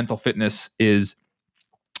to me, mental fitness is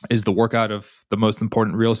the workout of the most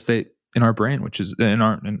important real estate in our brain, which is in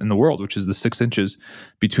the world, which is the 6 inches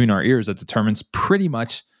between our ears, that determines pretty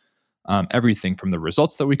much everything from the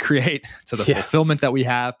results that we create to the fulfillment that we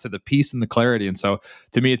have to the peace and the clarity. And so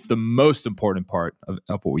to me, it's the most important part of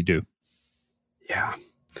what we do. Yeah.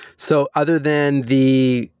 So other than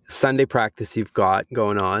the Sunday practice you've got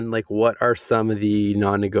going on, like, what are some of the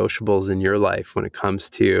non-negotiables in your life when it comes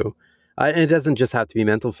to, and it doesn't just have to be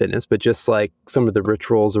mental fitness, but just like some of the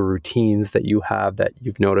rituals or routines that you have that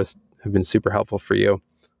you've noticed have been super helpful for you?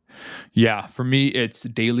 Yeah, for me, it's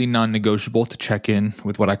daily non-negotiable to check in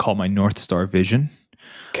with what I call my North Star vision.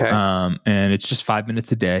 Okay. And it's just 5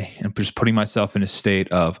 minutes a day, and just putting myself in a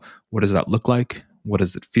state of, what does that look like? What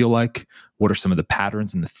does it feel like? What are some of the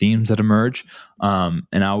patterns and the themes that emerge? And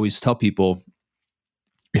I always tell people,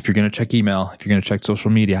 if you're going to check email, if you're going to check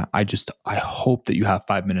social media, I hope that you have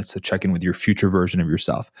 5 minutes to check in with your future version of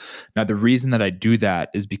yourself. Now, the reason that I do that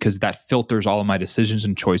is because that filters all of my decisions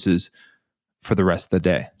and choices for the rest of the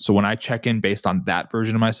day. So when I check in based on that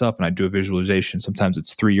version of myself and I do a visualization, sometimes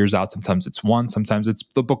it's 3 years out, sometimes it's 1, sometimes it's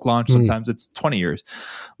the book launch, sometimes it's 20 years.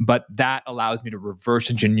 But that allows me to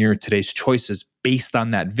reverse engineer today's choices based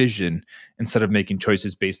on that vision, instead of making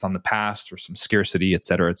choices based on the past or some scarcity, et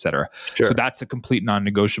cetera, et cetera. Sure. So that's a complete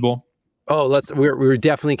non-negotiable. Oh, we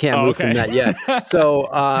definitely can't move from that yet. So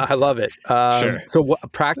I love it. Sure. So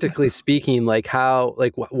practically speaking, like, how,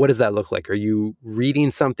 like, what does that look like? Are you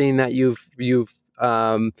reading something that you've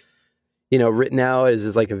written out? Is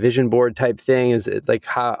this like a vision board type thing? Is it like,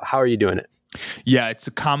 how are you doing it? Yeah, it's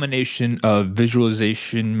a combination of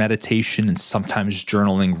visualization, meditation, and sometimes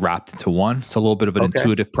journaling wrapped into one. It's a little bit of an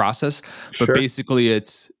intuitive process, but basically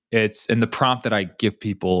it's, and the prompt that I give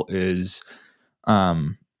people is,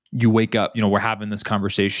 you wake up, we're having this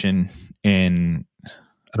conversation in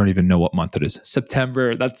I don't even know what month it is.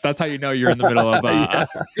 September. That's how you know you're in the middle of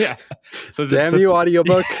yeah. So damn you,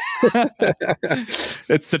 audiobook.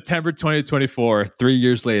 It's September 2024. 3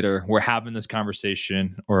 years later, we're having this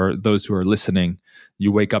conversation, or those who are listening,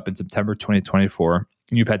 you wake up in September 2024,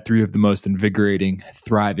 and you've had 3 of the most invigorating,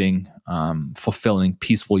 thriving, fulfilling,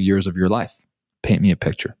 peaceful years of your life. Paint me a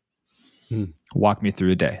picture. Walk me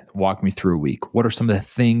through a day. Walk me through a week. What are some of the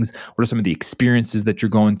things? What are some of the experiences that you're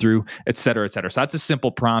going through, et cetera, et cetera? So that's a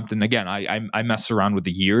simple prompt. And again, I mess around with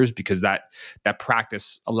the years because that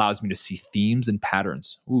practice allows me to see themes and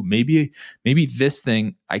patterns. Ooh, maybe this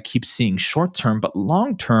thing I keep seeing short term, but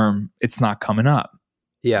long term, it's not coming up.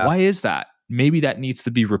 Yeah. Why is that? Maybe that needs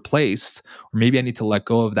to be replaced, or maybe I need to let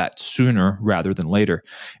go of that sooner rather than later.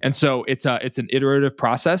 And so it's an iterative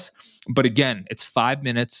process, but again, it's 5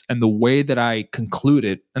 minutes. And the way that I conclude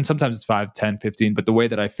it, and sometimes it's 5, 10, 15, but the way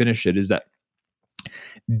that I finish it is that,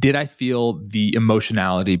 did I feel the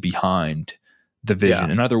emotionality behind the vision?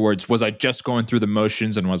 Yeah. In other words, was I just going through the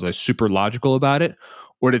motions and was I super logical about it?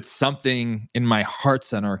 Or did something in my heart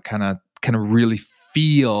center kind of really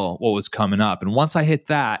feel what was coming up? And once I hit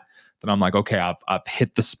that, then I'm like, okay, I've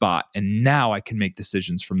hit the spot, and now I can make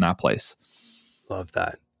decisions from that place. Love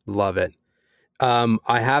that. Love it.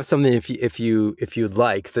 I have something if you'd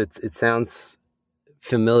like, 'cause it sounds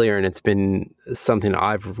familiar, and it's been something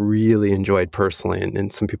I've really enjoyed personally,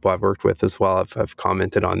 and some people I've worked with as well have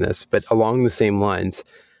commented on this. But along the same lines,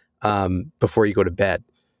 before you go to bed,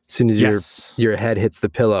 as soon as your head hits the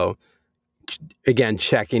pillow, again,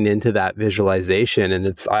 checking into that visualization,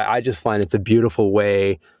 and I just find it's a beautiful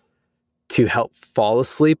way to help fall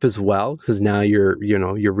asleep as well, because now you're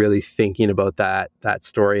really thinking about that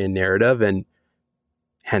story and narrative, and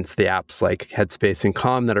hence the apps like Headspace and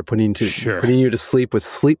Calm that are putting you to sleep with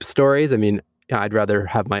sleep stories. I mean, I'd rather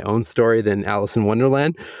have my own story than Alice in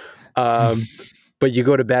Wonderland, but you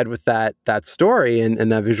go to bed with that story and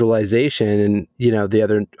that visualization, and the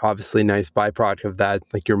other obviously nice byproduct of that,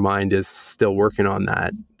 like your mind is still working on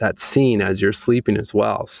that scene as you're sleeping as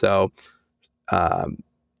well. So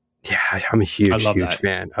yeah, I'm a huge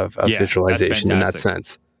fan of visualization in that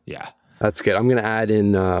sense. Yeah. That's good. I'm going to add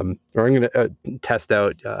in, or I'm going to test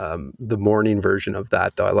out the morning version of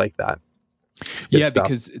that, though. I like that. Yeah, stuff.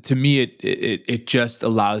 Because to me, it just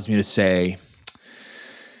allows me to say,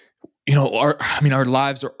 our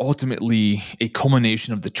lives are ultimately a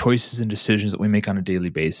culmination of the choices and decisions that we make on a daily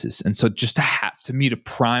basis. And so just to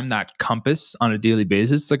prime that compass on a daily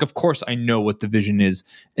basis, like, of course I know what the vision is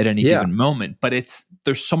at any given moment, but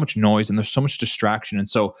there's so much noise and there's so much distraction. And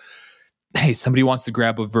so, hey, somebody wants to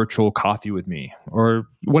grab a virtual coffee with me or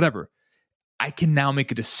whatever. I can now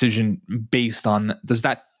make a decision based on, does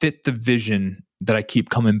that fit the vision that I keep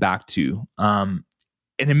coming back to? And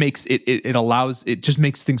it just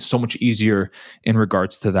makes things so much easier in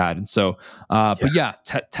regards to that. And so, but yeah,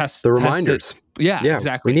 test the reminders. Yeah,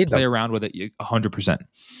 exactly. We need play around with it 100%.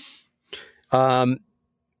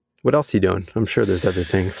 What else are you doing? I'm sure there's other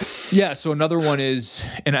things. Yeah. So another one is,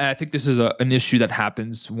 and I think this is an issue that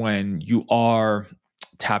happens when you are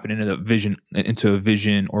tapping into a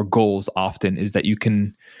vision or goals often, is that you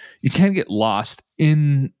can get lost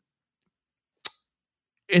in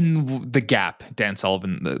the gap. Dan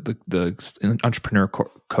Sullivan, the entrepreneur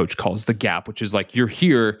coach, calls the gap, which is like, you're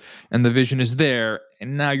here and the vision is there,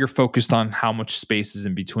 and now you're focused on how much space is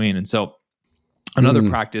in between. And so another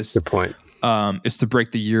practice, good point, is to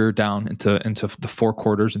break the year down into the 4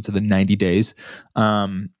 quarters, into the 90 days,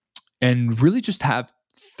 and really just have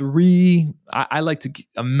 3. I like to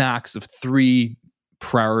a max of 3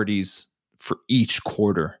 priorities for each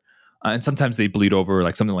quarter. And sometimes they bleed over,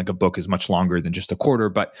 like something like a book is much longer than just a quarter.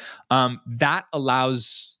 But that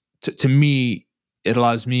allows, to me, it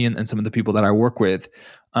allows me and some of the people that I work with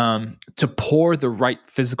to pour the right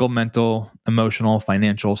physical, mental, emotional,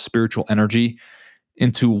 financial, spiritual energy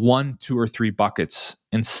into 1, 2, or 3 buckets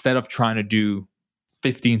instead of trying to do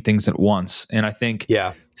 15 things at once. And I think,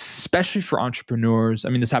 especially for entrepreneurs, I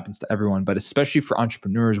mean, this happens to everyone, but especially for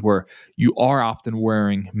entrepreneurs where you are often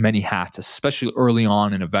wearing many hats, especially early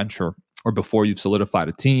on in a venture or before you've solidified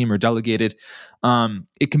a team or delegated,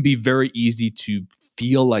 it can be very easy to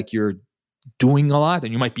feel like you're doing a lot,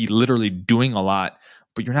 and you might be literally doing a lot,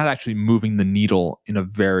 but you're not actually moving the needle in a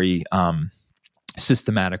very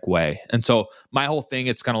systematic way. And so my whole thing,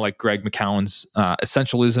 it's kind of like Greg McKeown's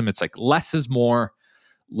essentialism. It's like less is more.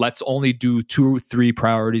 Let's only do 2 or 3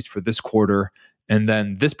 priorities for this quarter, and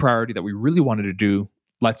then this priority that we really wanted to do,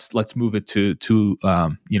 let's move it to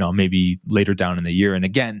maybe later down in the year. And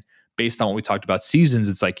again, based on what we talked about seasons,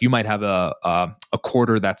 it's like you might have a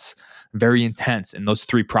quarter that's very intense, and those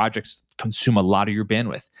 3 projects consume a lot of your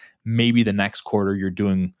bandwidth. maybe the next quarter you're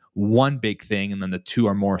doing one big thing, and then the two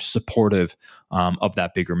are more supportive of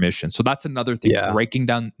that bigger mission. So that's another thing, breaking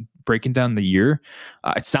down the year.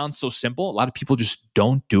 It sounds so simple. A lot of people just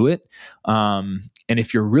don't do it. And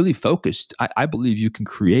if you're really focused, I believe you can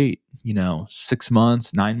create, 6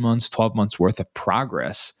 months, 9 months, 12 months worth of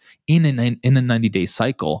progress in a 90-day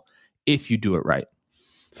cycle if you do it right.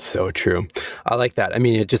 So true. I like that. I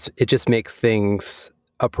mean, it just makes things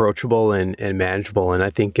approachable and manageable, and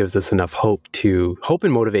I think gives us enough hope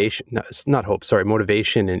and motivation.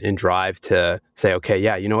 Motivation and drive to say, okay,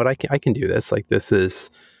 yeah, you know what, I can do this. Like, this is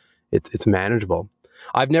it's manageable.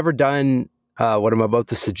 I've never done what I'm about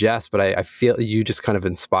to suggest, but I feel you just kind of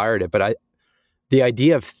inspired it. But the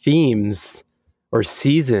idea of themes or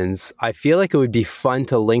seasons, I feel like it would be fun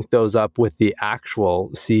to link those up with the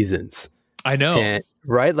actual seasons. I know.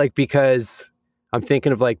 Right? Like, because I'm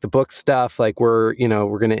thinking of like the book stuff, like we're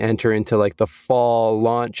going to enter into like the fall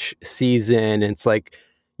launch season. And it's like,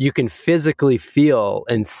 you can physically feel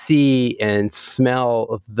and see and smell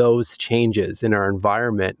of those changes in our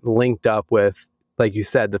environment linked up with, like you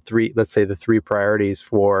said, the three priorities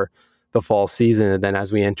for the fall season. And then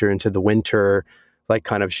as we enter into the winter, like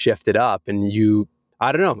kind of shift it up. And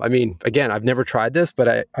I don't know. I mean, again, I've never tried this,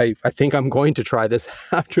 but I think I'm going to try this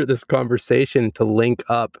after this conversation to link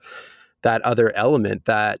up that other element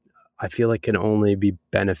that I feel like can only be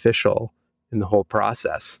beneficial in the whole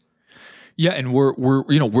process. Yeah, and we're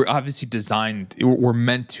obviously designed. We're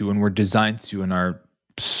meant to, and we're designed to in our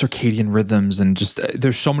circadian rhythms, and just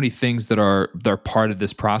there's so many things that are part of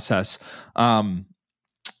this process.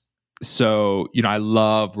 So, I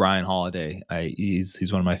love Ryan Holiday.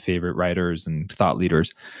 He's one of my favorite writers and thought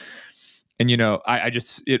leaders. And,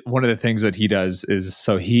 one of the things that he does is,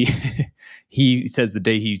 so he says the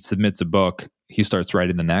day he submits a book, he starts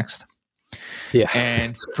writing the next. Yeah.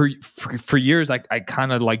 And for years, I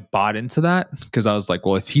kind of like bought into that, because I was like,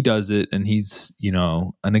 well, if he does it and he's,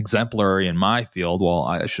 an exemplary in my field, well,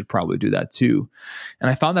 I should probably do that too. And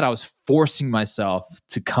I found that I was forcing myself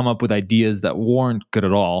to come up with ideas that weren't good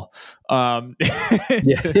at all. Fair.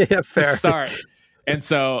 To start. And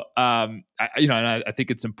so, I think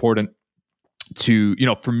it's important to,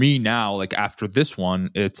 for me now, like after this one,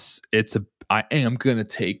 I am going to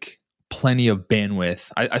take plenty of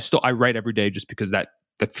bandwidth. I write every day just because that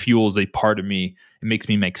fuels a part of me. It makes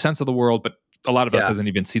me make sense of the world, but a lot of it doesn't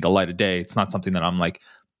even see the light of day. It's not something that I'm like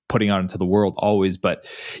putting out into the world always, but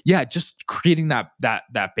yeah, just creating that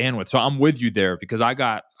bandwidth. So I'm with you there, because I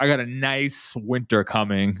got a nice winter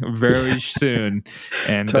coming very soon,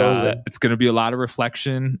 and totally. It's going to be a lot of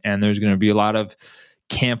reflection, and there's going to be a lot of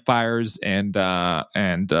campfires and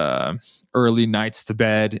early nights to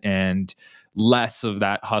bed, and less of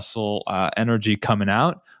that hustle energy coming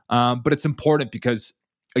out. But it's important because,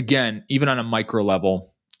 again, even on a micro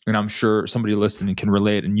level, and I'm sure somebody listening can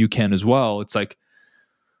relate, and you can as well, it's like,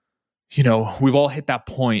 we've all hit that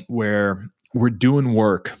point where we're doing our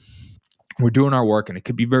work, and it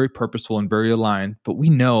could be very purposeful and very aligned, but we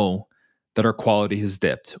know that our quality has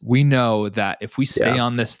dipped. We know that if we stay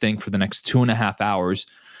on this thing for the next 2.5 hours,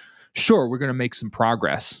 sure, we're going to make some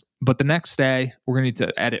progress, but the next day we're going to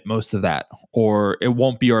need to edit most of that, or it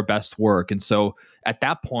won't be our best work. And so at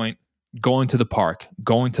that point, going to the park,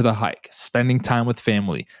 going to the hike, spending time with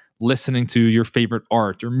family, listening to your favorite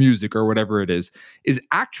art or music or whatever it is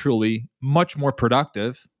actually much more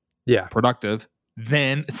productive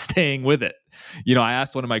than staying with it. I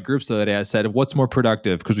asked one of my groups the other day, I said, what's more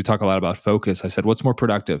productive? Because we talk a lot about focus. I said, what's more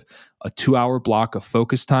productive? A 2-hour block of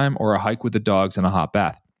focus time, or a hike with the dogs and a hot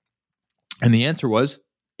bath? And the answer was,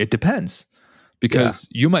 it depends. Because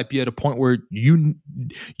you might be at a point where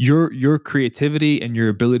your creativity and your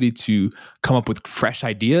ability to come up with fresh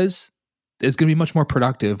ideas is going to be much more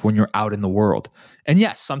productive when you're out in the world. And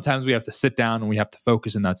yes, sometimes we have to sit down and we have to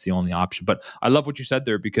focus, and that's the only option. But I love what you said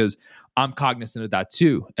there, because I'm cognizant of that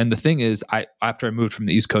too. And the thing is, after I moved from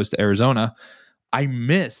the East Coast to Arizona, I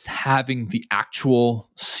miss having the actual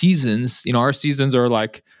seasons. Our seasons are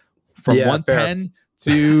like from 110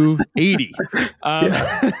 to 80.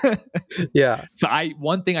 So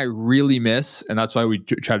one thing I really miss, and that's why we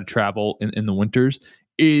try to travel in the winters,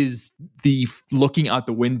 is the looking out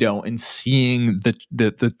the window and seeing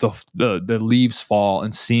the leaves fall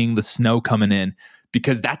and seeing the snow coming in,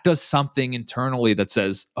 because that does something internally that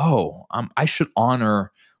says, oh, I should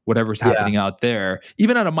honor whatever's happening out there,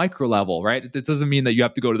 even at a micro level, right? It doesn't mean that you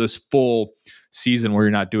have to go to this full season where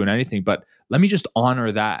you're not doing anything, but let me just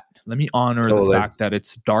honor that. Let me honor the fact that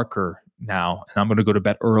it's darker now, and I'm going to go to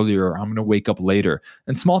bed earlier. I'm going to wake up later.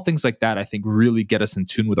 And small things like that, I think, really get us in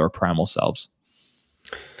tune with our primal selves.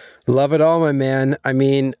 Love it all, my man. I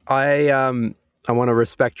mean, I want to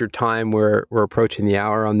respect your time. We're approaching the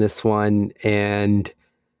hour on this one, and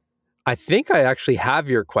I think I actually have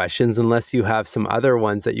your questions, unless you have some other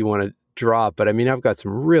ones that you want to drop. But I mean, I've got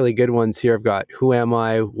some really good ones here. I've got who am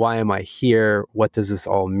I? Why am I here? What does this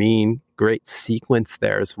all mean? Great sequence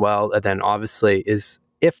there as well. And then obviously is,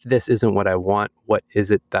 if this isn't what I want, what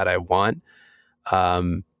is it that I want?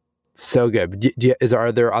 So good.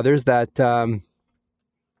 Are there others that come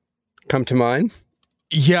to mind?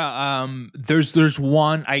 Yeah, there's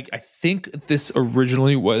one. I think this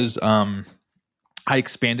originally was I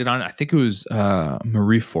expanded on it. I think it was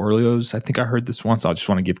Marie Forleo's. I think I heard this once. I just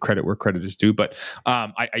want to give credit where credit is due. But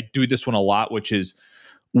I do this one a lot, which is,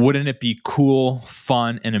 wouldn't it be cool,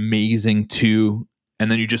 fun, and amazing to,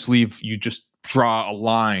 and then you just draw a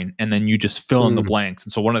line and then you just fill in the blanks.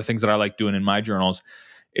 And so one of the things that I like doing in my journals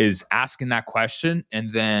is asking that question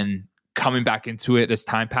and then coming back into it as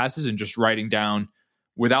time passes and just writing down,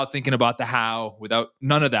 without thinking about the how, without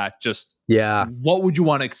none of that, just what would you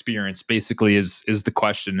want to experience, basically is the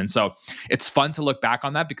question. And so it's fun to look back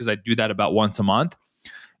on that, because I do that about once a month.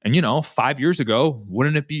 And 5 years ago,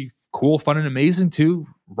 wouldn't it be cool, fun, and amazing to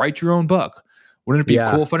write your own book? Wouldn't it be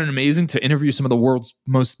cool, fun, and amazing to interview some of the world's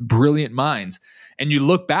most brilliant minds? And you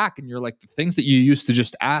look back and you're like, the things that you used to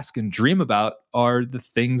just ask and dream about are the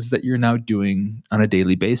things that you're now doing on a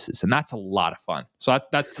daily basis. And that's a lot of fun. So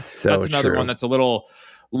that's another one that's a little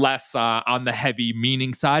less on the heavy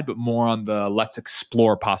meaning side, but more on the let's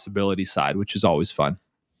explore possibility side, which is always fun.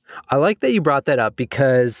 I like that you brought that up,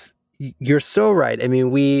 because you're so right. I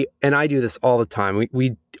mean, and I do this all the time.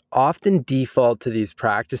 We often default to these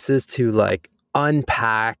practices to like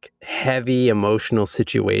unpack heavy emotional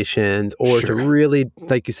situations, or to really,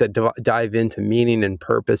 like you said, dive into meaning and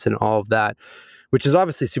purpose and all of that, which is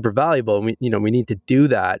obviously super valuable. And we need to do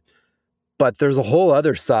that. But there's a whole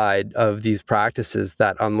other side of these practices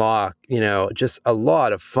that unlock, just a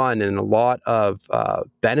lot of fun and a lot of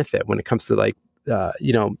benefit when it comes to like,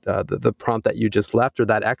 the prompt that you just left, or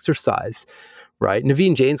that exercise, right?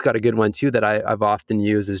 Naveen Jain's got a good one too that I've often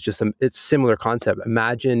used. Is just it's similar concept.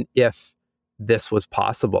 Imagine if this was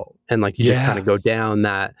possible, and like you just kind of go down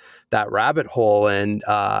that rabbit hole, and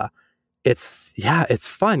it's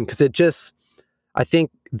fun, because it just, I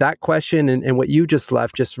think that question and what you just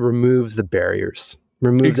left just removes the barriers,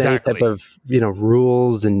 removes any type of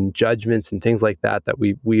rules and judgments and things like that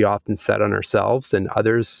we often set on ourselves and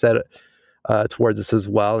others set towards us as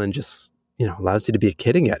well, and just allows you to be a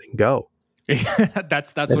kid again and go.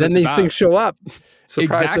 that's and what then it's these about. things show up.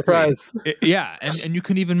 Surprise, surprise. And you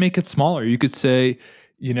can even make it smaller. You could say,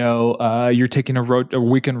 you're taking a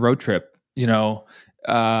weekend road trip. If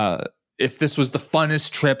this was the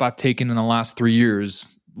funnest trip I've taken in the last 3 years,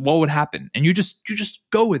 what would happen? And you just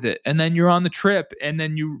go with it. And then you're on the trip, and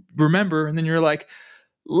then you remember, and then you're like,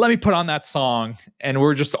 let me put on that song, and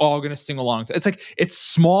we're just all going to sing along. It's like, it's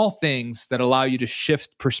small things that allow you to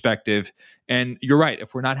shift perspective. And you're right.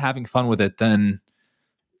 If we're not having fun with it, then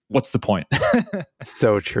what's the point?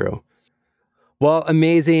 So true. Well,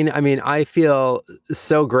 amazing. I mean, I feel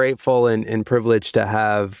so grateful and privileged to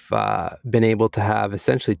have been able to have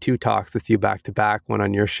essentially 2 talks with you back to back, one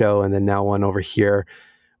on your show and then now one over here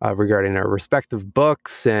regarding our respective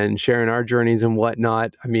books and sharing our journeys and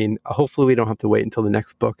whatnot. I mean, hopefully we don't have to wait until the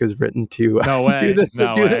next book is written to do this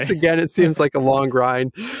again. It seems like a long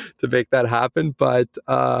grind to make that happen. But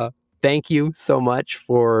thank you so much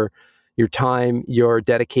for your time, your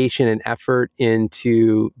dedication and effort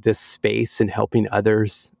into this space and helping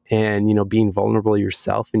others, and, being vulnerable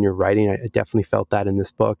yourself in your writing. I definitely felt that in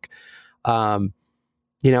this book.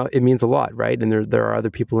 It means a lot, right? And there are other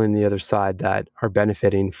people in the other side that are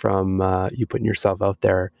benefiting from you putting yourself out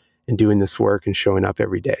there and doing this work and showing up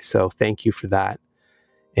every day. So thank you for that.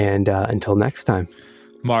 And until next time.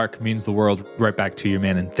 Mark, means the world. Right back to you,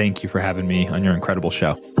 man. And thank you for having me on your incredible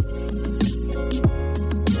show.